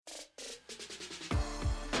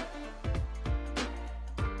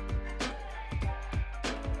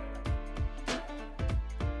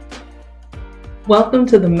Welcome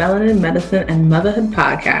to the Melanin Medicine and Motherhood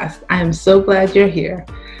Podcast. I am so glad you're here.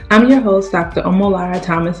 I'm your host, Dr. Omolara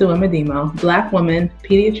Thomas Uwemedimo, Black woman,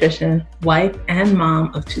 pediatrician, wife, and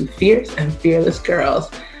mom of two fierce and fearless girls.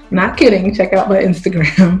 Not kidding, check out my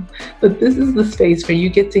Instagram. But this is the space where you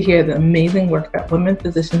get to hear the amazing work that women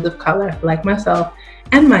physicians of color, like myself,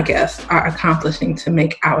 and my guests are accomplishing to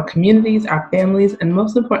make our communities, our families, and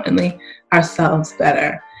most importantly, ourselves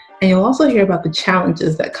better. And you'll also hear about the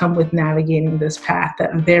challenges that come with navigating this path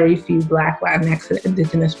that very few Black, Latinx, and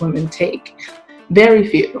Indigenous women take. Very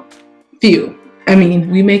few. I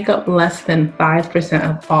mean, we make up less than 5%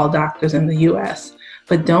 of all doctors in the US.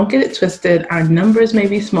 But don't get it twisted, our numbers may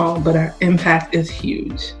be small, but our impact is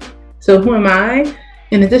huge. So who am I?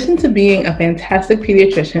 In addition to being a fantastic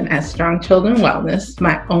pediatrician at Strong Children Wellness,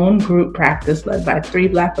 my own group practice led by 3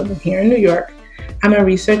 Black women here in New York, I'm a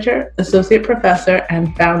researcher, associate professor,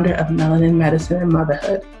 and founder of Melanin Medicine and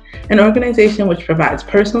Motherhood, an organization which provides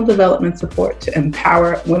personal development support to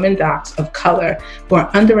empower women docs of color who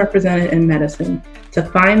are underrepresented in medicine to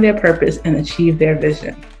find their purpose and achieve their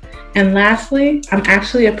vision. And lastly, I'm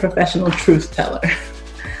actually a professional truth teller.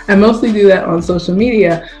 I mostly do that on social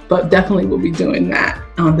media, but definitely will be doing that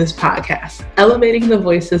on this podcast, elevating the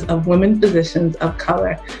voices of women physicians of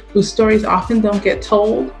color whose stories often don't get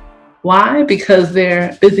told. Why? Because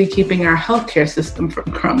they're busy keeping our healthcare system from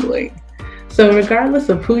crumbling. So regardless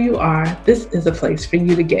of who you are, this is a place for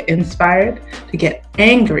you to get inspired, to get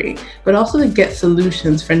angry, but also to get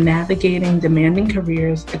solutions for navigating demanding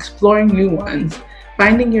careers, exploring new ones,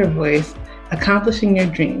 finding your voice, accomplishing your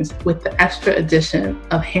dreams with the extra addition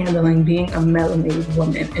of handling being a melanated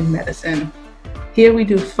woman in medicine. Here we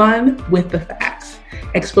do fun with the facts,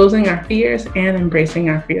 exposing our fears and embracing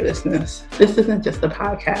our fearlessness. This isn't just a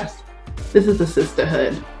podcast. This is a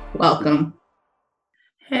sisterhood. Welcome.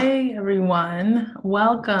 Hey everyone,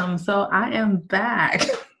 welcome. So I am back.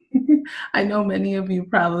 I know many of you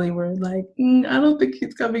probably were like, I don't think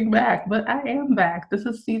he's coming back, but I am back. This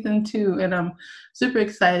is season 2 and I'm super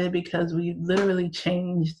excited because we literally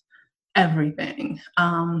changed everything.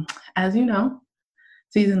 As you know,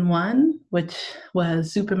 season 1, which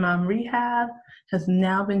was Supermom Rehab, has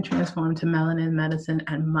now been transformed to Melanin Medicine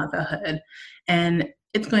and Motherhood. And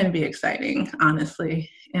it's going to be exciting, honestly.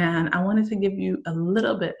 And I wanted to give you a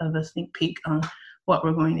little bit of a sneak peek on what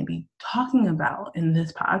we're going to be talking about in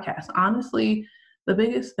this podcast. Honestly, the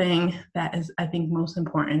biggest thing that is, I think, most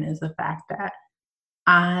important is the fact that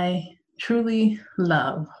I truly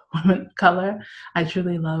love women of color. I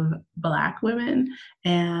truly love Black women,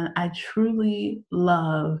 and I truly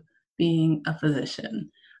love being a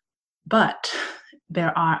physician. But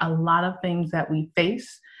there are a lot of things that we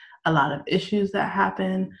face, a lot of issues that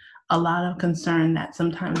happen, a lot of concern that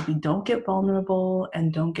sometimes we don't get vulnerable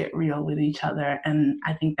and don't get real with each other. And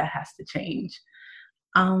I think that has to change.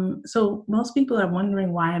 So most people are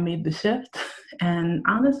wondering why I made the shift. And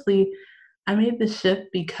honestly, I made the shift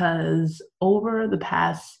because over the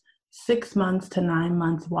past 6 months to 9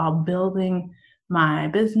 months while building my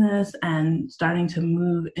business and starting to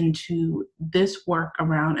move into this work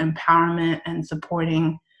around empowerment and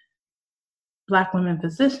supporting Black women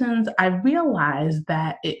physicians, I realized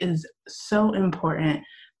that it is so important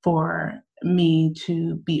for me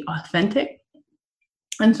to be authentic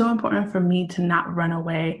and so important for me to not run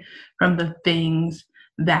away from the things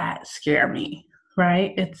that scare me,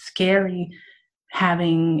 right? It's scary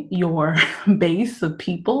having your base of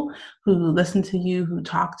people who listen to you, who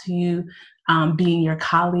talk to you, being your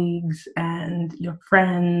colleagues and your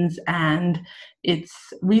friends. And it's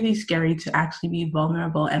really scary to actually be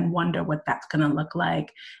vulnerable and wonder what that's going to look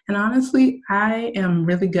like. And honestly, I am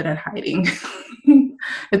really good at hiding.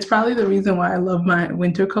 It's probably the reason why I love my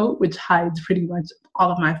winter coat, which hides pretty much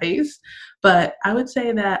all of my face. But I would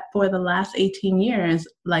say that for the last 18 years,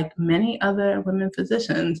 like many other women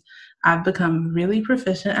physicians, I've become really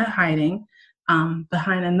proficient at hiding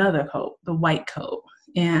behind another coat, the white coat.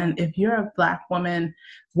 And if you're a Black woman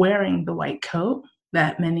wearing the white coat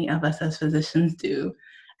that many of us as physicians do,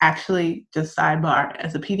 actually, just sidebar,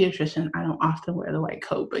 as a pediatrician, I don't often wear the white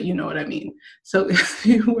coat, but you know what I mean. So if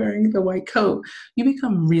you're wearing the white coat, you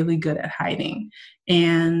become really good at hiding,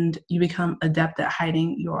 and you become adept at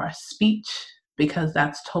hiding your speech because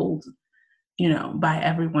that's told, by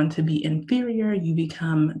everyone to be inferior. You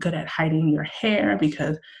become good at hiding your hair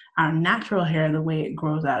because our natural hair, the way it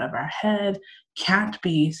grows out of our head, can't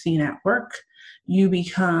be seen at work. You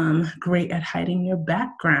become great at hiding your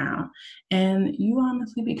background, and you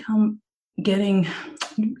honestly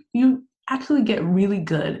you actually get really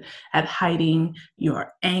good at hiding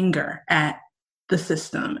your anger at the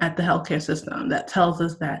system, at the healthcare system that tells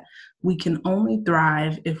us that we can only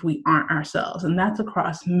thrive if we aren't ourselves. And that's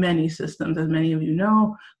across many systems, as many of you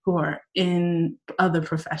know, who are in other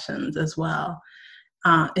professions as well.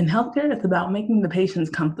 In healthcare, it's about making the patients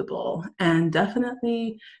comfortable. And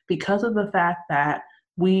definitely because of the fact that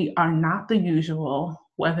we are not the usual,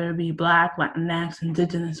 whether it be Black, Latinx,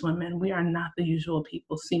 Indigenous women, we are not the usual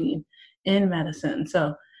people seen in medicine.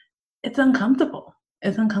 So it's uncomfortable.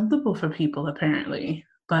 It's uncomfortable for people, apparently.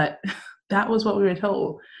 But that was what we were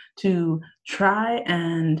told, to try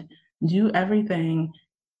and do everything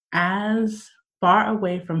as far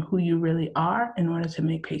away from who you really are in order to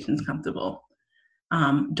make patients comfortable.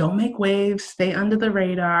 Don't make waves, stay under the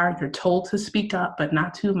radar. You're told to speak up, but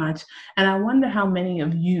not too much. And I wonder how many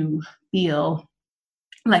of you feel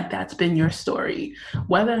like that's been your story,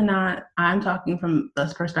 whether or not I'm talking from the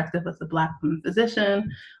perspective of a Black woman physician,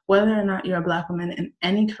 whether or not you're a Black woman in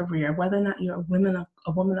any career, whether or not you're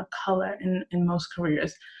a woman of color in most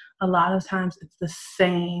careers. A lot of times it's the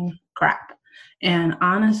same crap. And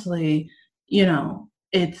honestly,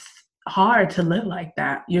 it's hard to live like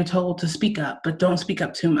that. You're told to speak up, but don't speak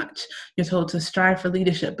up too much. You're told to strive for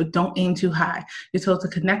leadership, but don't aim too high. You're told to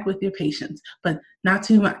connect with your patients, but not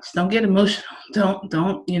too much. Don't get emotional.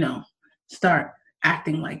 Don't start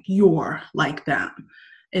acting like you're like them.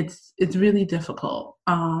 It's really difficult.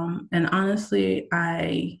 And honestly,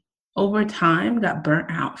 I over time got burnt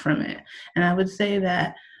out from it. And I would say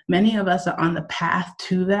that many of us are on the path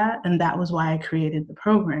to that. And that was why I created the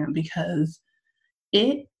program, because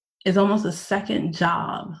it is almost a second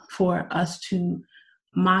job for us to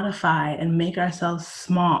modify and make ourselves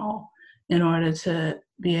small in order to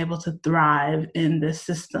be able to thrive in this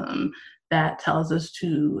system that tells us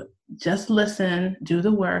to just listen, do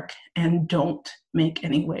the work, and don't make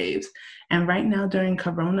any waves. And right now, during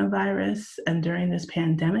coronavirus and during this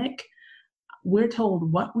pandemic, we're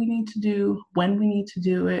told what we need to do, when we need to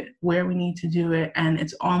do it, where we need to do it, and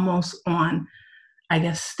it's almost on, I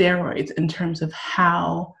guess, steroids in terms of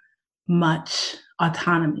how much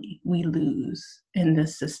autonomy we lose in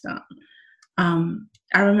this system.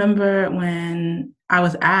 I remember when I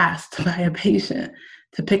was asked by a patient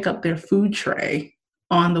to pick up their food tray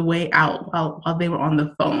on the way out while they were on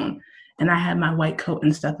the phone, and I had my white coat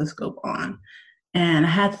and stethoscope on. And I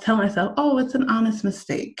had to tell myself, oh, it's an honest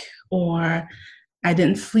mistake, or I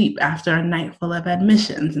didn't sleep after a night full of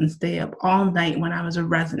admissions and stay up all night when I was a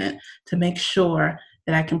resident to make sure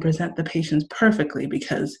that I can present the patients perfectly,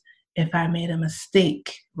 because if I made a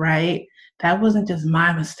mistake, right, that wasn't just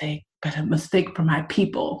my mistake, but a mistake for my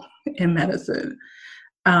people in medicine.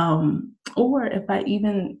 Or if I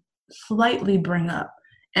even slightly bring up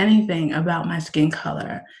anything about my skin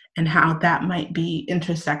color and how that might be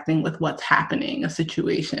intersecting with what's happening, a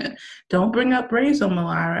situation. Don't bring up race,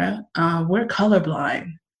 Omolara. We're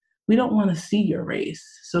colorblind. We don't want to see your race.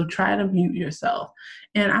 So try to mute yourself.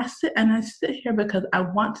 And I sit here because I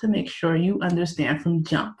want to make sure you understand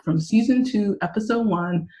from season 2, episode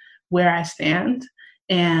 1, where I stand.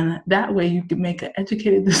 And that way you can make an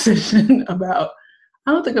educated decision about,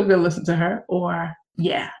 I don't think I'm going to listen to her, or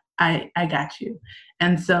yeah, I got you.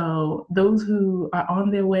 And so those who are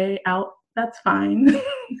on their way out, that's fine.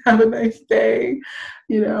 Have a nice day.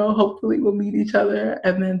 Hopefully we'll meet each other.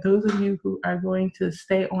 And then those of you who are going to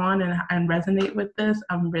stay on and resonate with this,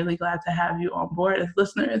 I'm really glad to have you on board as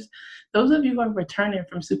listeners. Those of you who are returning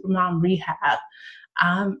from Supermom Rehab,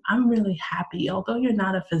 I'm really happy. Although you're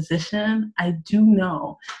not a physician, I do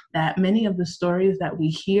know that many of the stories that we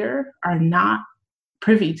hear are not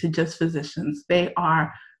privy to just physicians. They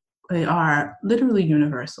are literally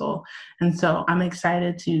universal. And so I'm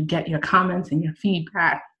excited to get your comments and your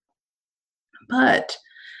feedback. But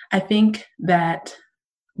I think that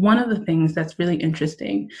one of the things that's really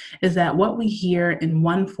interesting is that what we hear in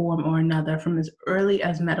one form or another from as early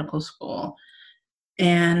as medical school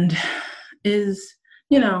and is,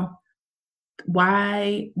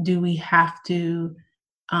 why do we have to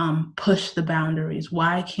push the boundaries?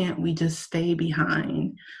 Why can't we just stay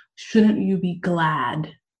behind? Shouldn't you be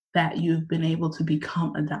glad that you've been able to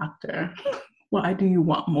become a doctor? Why do you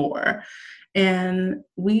want more? And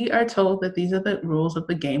we are told that these are the rules of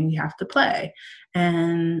the game we have to play.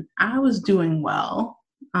 And I was doing well,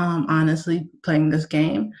 honestly, playing this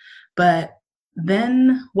game. But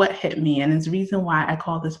then what hit me, and it's the reason why I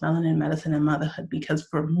call this Melanin Medicine and Motherhood, because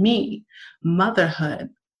for me, motherhood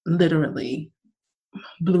literally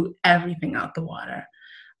blew everything out the water.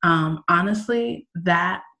 Honestly,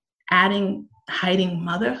 that hiding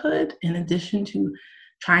motherhood, in addition to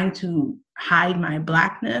trying to hide my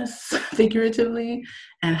Blackness figuratively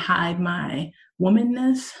and hide my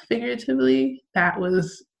womanness figuratively, that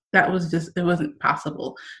was it wasn't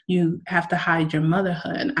possible. You have to hide your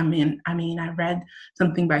motherhood. I read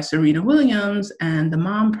something by Serena Williams and the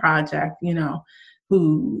Mom Project,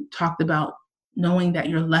 who talked about knowing that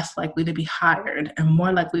you're less likely to be hired and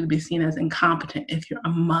more likely to be seen as incompetent if you're a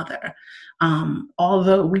mother.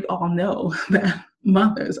 Although we all know that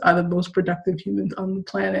mothers are the most productive humans on the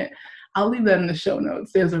planet. I'll leave that in the show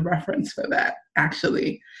notes. There's a reference for that,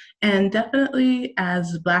 actually. And definitely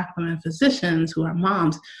as Black women physicians who are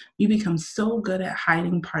moms, you become so good at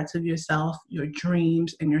hiding parts of yourself, your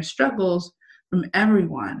dreams, and your struggles from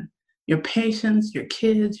everyone, your patients, your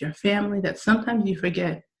kids, your family, that sometimes you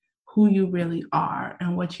forget who you really are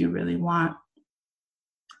and what you really want.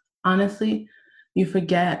 Honestly, you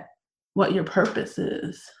forget what your purpose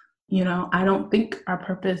is. I don't think our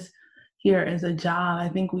purpose here is a job. I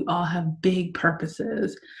think we all have big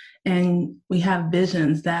purposes and we have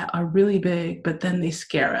visions that are really big, but then they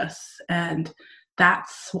scare us. And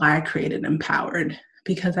that's why I created Empowered,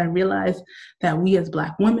 because I realized that we as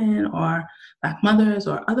Black women or Black mothers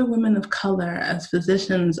or other women of color as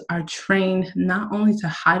physicians are trained not only to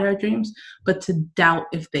hide our dreams, but to doubt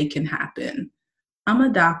if they can happen. I'm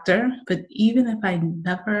a doctor, but even if I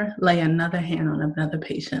never lay another hand on another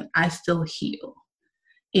patient, I still heal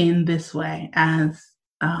in this way. As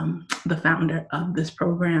the founder of this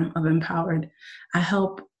program of Empowered, I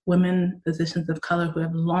help women physicians of color who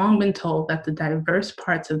have long been told that the diverse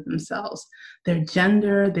parts of themselves, their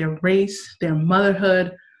gender, their race, their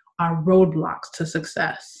motherhood, are roadblocks to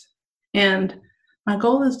success. And my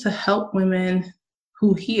goal is to help women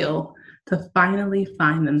who heal to finally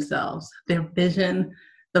find themselves, their vision,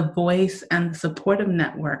 the voice, and the supportive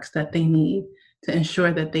networks that they need to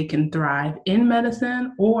ensure that they can thrive in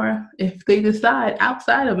medicine, or if they decide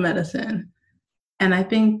outside of medicine. And I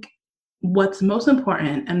think what's most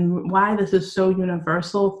important and why this is so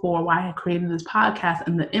universal for why I created this podcast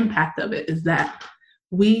and the impact of it is that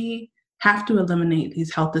we have to eliminate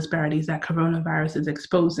these health disparities that coronavirus is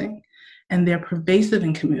exposing, and they're pervasive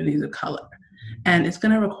in communities of color. And it's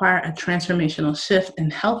going to require a transformational shift in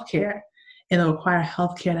healthcare. It'll require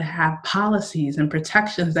healthcare to have policies and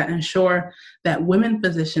protections that ensure that women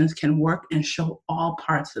physicians can work and show all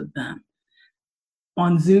parts of them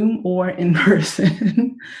on Zoom or in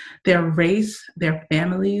person, their race, their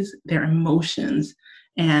families, their emotions.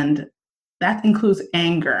 And that includes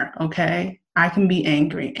anger, okay? I can be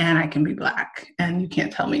angry and I can be Black, and you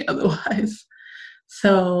can't tell me otherwise.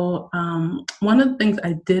 So one of the things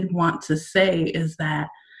I did want to say is that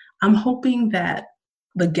I'm hoping that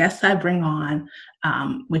the guests I bring on,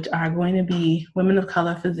 which are going to be women of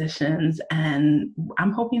color physicians, and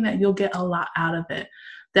I'm hoping that you'll get a lot out of it.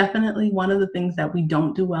 Definitely one of the things that we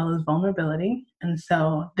don't do well is vulnerability. And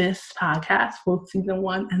so this podcast, both season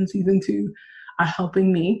 1 and season 2, are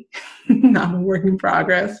helping me. I'm a work in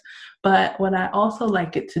progress. But what I also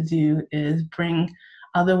like it to do is bring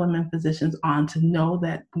other women physicians on to know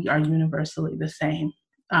that we are universally the same.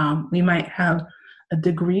 We might have a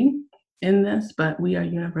degree in this, but we are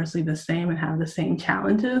universally the same and have the same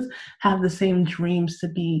challenges, have the same dreams to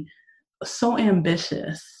be so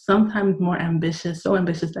ambitious, sometimes more ambitious, so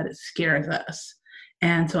ambitious that it scares us.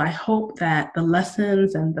 And so I hope that the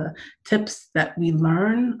lessons and the tips that we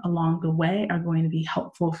learn along the way are going to be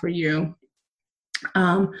helpful for you.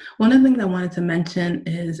 One of the things I wanted to mention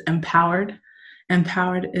is Empowered.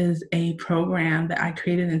 Empowered is a program that I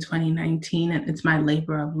created in 2019, and it's my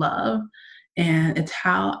labor of love. And it's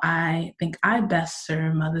how I think I best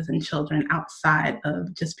serve mothers and children outside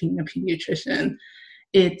of just being a pediatrician.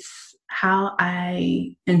 It's how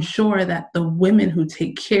I ensure that the women who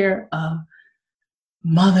take care of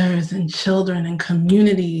mothers and children and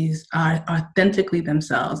communities are authentically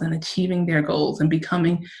themselves and achieving their goals and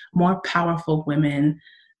becoming more powerful women,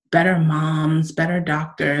 better moms, better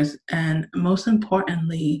doctors, and most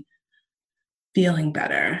importantly, feeling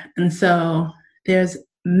better. And so there's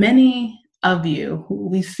many of you who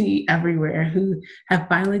we see everywhere who have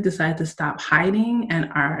finally decided to stop hiding and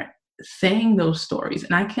are saying those stories.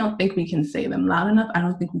 And I can't think we can say them loud enough. I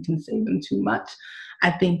don't think we can say them too much. I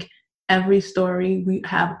think every story, we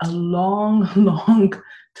have a long, long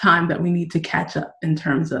time that we need to catch up in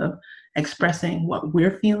terms of expressing what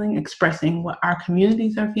we're feeling, expressing what our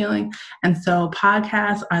communities are feeling. And so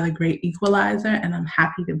podcasts are the great equalizer, and I'm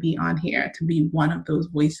happy to be on here to be one of those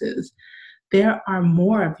voices. There are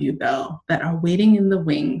more of you, though, that are waiting in the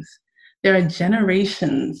wings. There are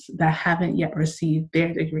generations that haven't yet received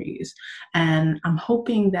their degrees. And I'm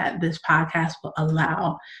hoping that this podcast will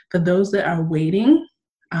allow for those that are waiting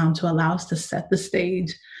to allow us to set the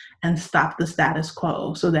stage and stop the status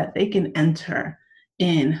quo so that they can enter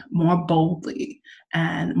in more boldly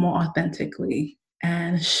and more authentically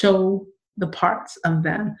and show the parts of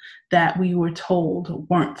them that we were told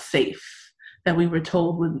weren't safe, that we were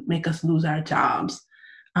told would make us lose our jobs.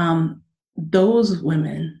 Those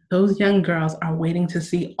women, those young girls are waiting to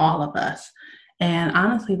see all of us. And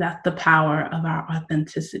honestly, that's the power of our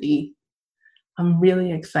authenticity. I'm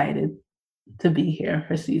really excited to be here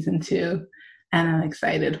for season 2, and I'm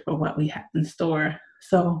excited for what we have in store.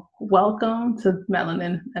 So, welcome to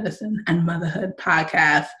Melanin Medicine and Motherhood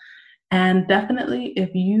podcast. And definitely,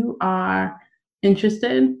 if you are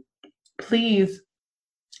interested, please,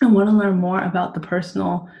 and want to learn more about the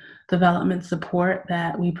personal development support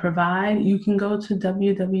that we provide, you can go to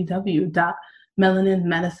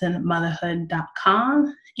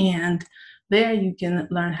www.melaninmediциnemotherhood.com, and there you can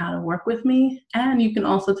learn how to work with me. And you can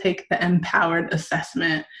also take the Empowered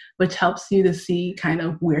Assessment, which helps you to see kind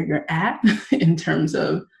of where you're at in terms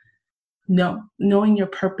of knowing your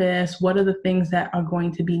purpose. What are the things that are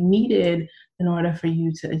going to be needed in order for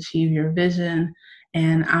you to achieve your vision?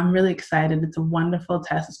 And I'm really excited. It's a wonderful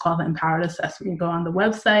test. It's called the Empowered Assessment. You go on the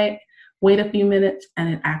website, wait a few minutes,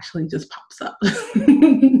 and it actually just pops up.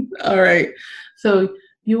 All right. So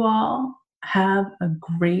you all have a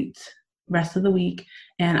great rest of the week,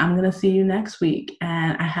 and I'm going to see you next week.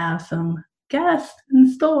 And I have some guests in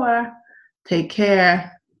store. Take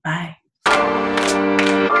care. Bye.